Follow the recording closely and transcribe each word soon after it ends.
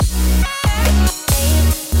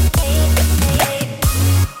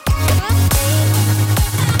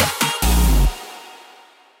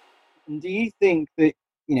And do you think that,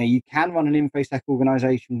 you can run an InfoSec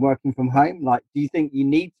organization working from home? Like, do you think you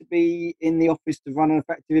need to be in the office to run an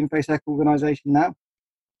effective InfoSec organization now?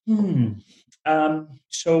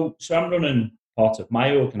 So I'm running part of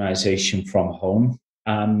my organisation from home.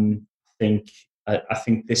 I think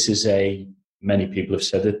this is many people have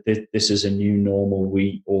said it, this is a new normal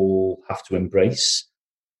we all have to embrace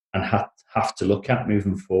and have to look at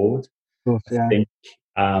moving forward. Of course, yeah.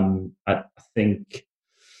 I think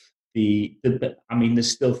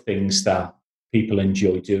there's still things that people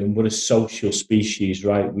enjoy doing. We're a social species,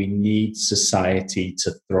 right? We need society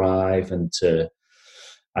to thrive and to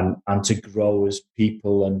grow as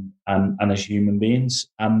people and as human beings.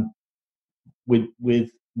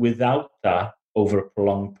 Without that, over a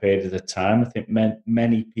prolonged period of time, I think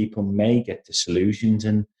many people may get disillusioned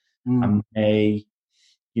and may,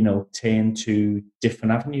 turn to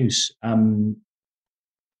different avenues.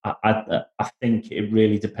 I think it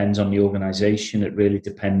really depends on the organisation. It really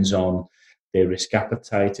depends on their risk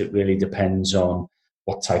appetite. It really depends on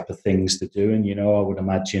what type of things they're doing. I would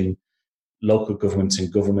imagine local governments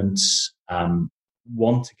and governments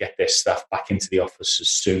want to get their staff back into the office as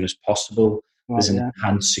soon as possible. There's an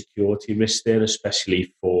enhanced security risk there,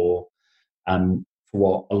 especially for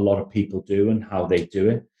what a lot of people do and how they do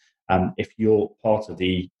it. If you're part of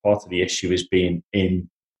the issue is being in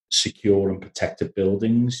secure and protected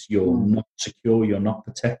buildings, you're not secure, you're not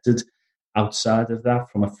protected outside of that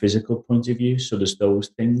from a physical point of view. So there's those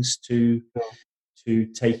things to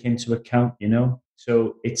take into account,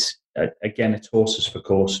 So it's it's horses for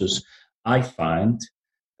courses. I find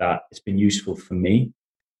that it's been useful for me.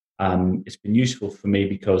 It's been useful for me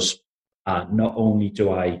because not only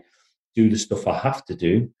do I do the stuff I have to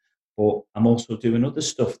do, but I'm also doing other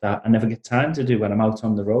stuff that I never get time to do when I'm out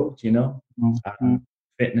on the road,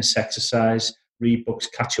 fitness, exercise, read books,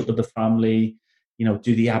 catch up with the family,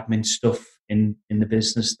 do the admin stuff in the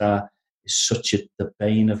business that is such the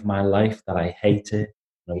bane of my life that I hate it.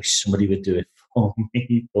 I wish somebody would do it for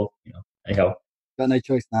me, but anyhow. Got no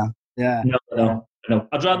choice now. Yeah. No.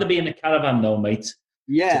 I'd rather be in a caravan though, mate.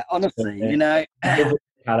 Yeah, honestly,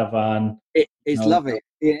 caravan. It's lovely.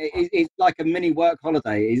 It's like a mini work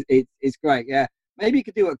holiday. It's great. Yeah, maybe you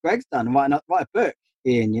could do what Greg's done and write a book.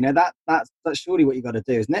 Ian, that's surely what you got to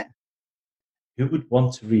do, isn't it? Who would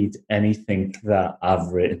want to read anything that I've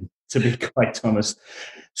written? To be quite honest,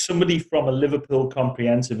 somebody from a Liverpool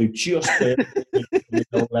comprehensive who just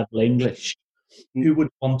level English. Who would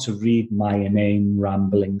want to read my inane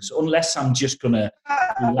ramblings? Unless I'm just going to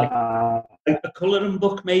a colouring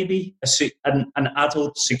book, maybe an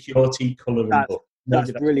adult security colouring book.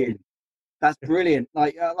 That's brilliant. That's brilliant.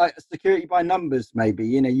 Like security by numbers, maybe.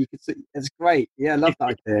 You could see. It's great. Yeah, I love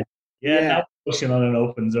that idea. Yeah, now we're pushing on an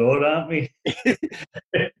open door, aren't we?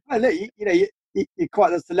 Well, look, you're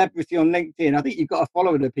quite a celebrity on LinkedIn. I think you've got a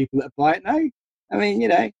following of people that apply it now. I mean,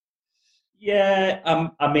 Yeah,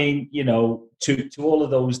 to all of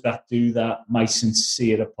those that do that, my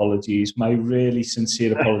sincere apologies, my really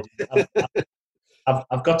sincere apologies.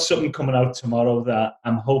 I've got something coming out tomorrow that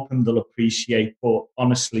I'm hoping they'll appreciate, but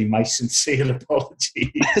honestly, my sincere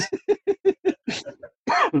apologies.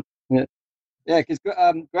 Yeah, because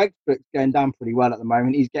Greg's book's going down pretty well at the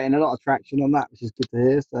moment. He's getting a lot of traction on that, which is good to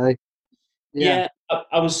hear. So, yeah,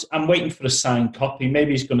 I'm waiting for a signed copy.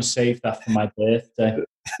 Maybe he's going to save that for my birthday.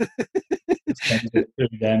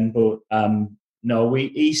 Then, but no,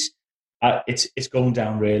 it's going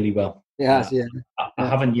down really well. Yeah, I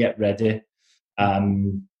haven't yet read it,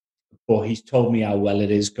 but he's told me how well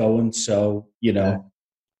it is going. So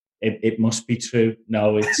it must be true.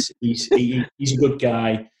 No, he's a good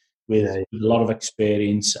guy with a lot of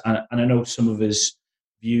experience, and I know some of his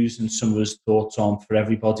views and some of his thoughts aren't for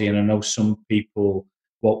everybody, and I know some people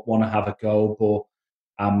want to have a go, but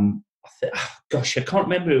I can't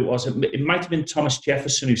remember who it was. It might have been Thomas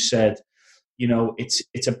Jefferson who said,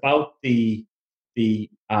 it's about the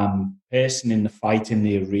person in the fight in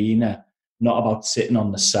the arena, not about sitting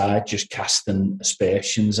on the side just casting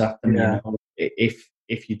aspersions at them. Yeah.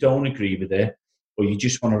 If you don't agree with it, or you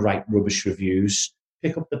just want to write rubbish reviews,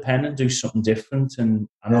 pick up the pen and do something different and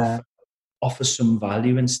offer some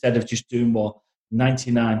value instead of just doing what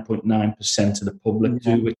 99.9% of the public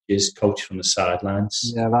do, which is coach from the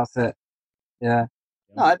sidelines. Yeah, that's it. Yeah.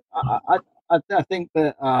 No, I think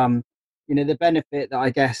that the benefit that I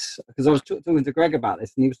guess, because I was talking to Greg about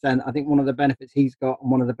this, and he was saying I think one of the benefits he's got, and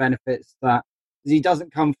one of the benefits that is he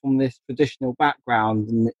doesn't come from this traditional background,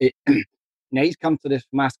 and he's come to this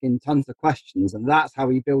from asking tons of questions, and that's how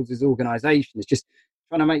he builds his organisation. It's just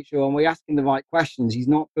trying to make sure when we're asking the right questions, he's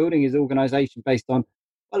not building his organisation based on,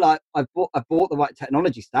 well, I bought the right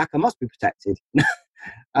technology stack, I must be protected.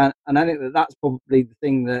 And I think that that's probably the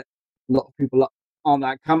thing that a lot of people aren't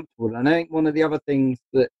that comfortable. And I think one of the other things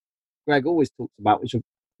that Greg always talks about, which is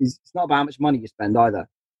it's not about how much money you spend either.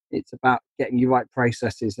 It's about getting your right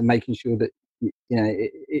processes and making sure that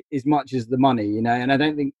as much as the money, And I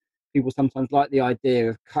don't think people sometimes like the idea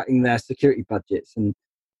of cutting their security budgets. And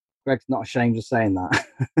Greg's not ashamed of saying that.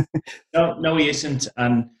 No, he isn't,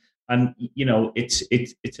 and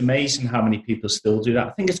it's amazing how many people still do that.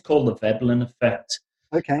 I think it's called the Veblen effect.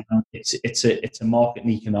 Okay. It's a market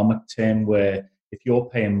and economic term where if you're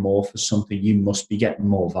paying more for something, you must be getting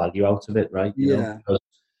more value out of it, right? Yeah.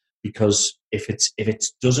 Because if it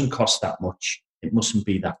doesn't cost that much, it mustn't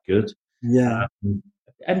be that good. Yeah.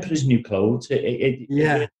 Emperor's new clothes. It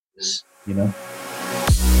Yeah. really is.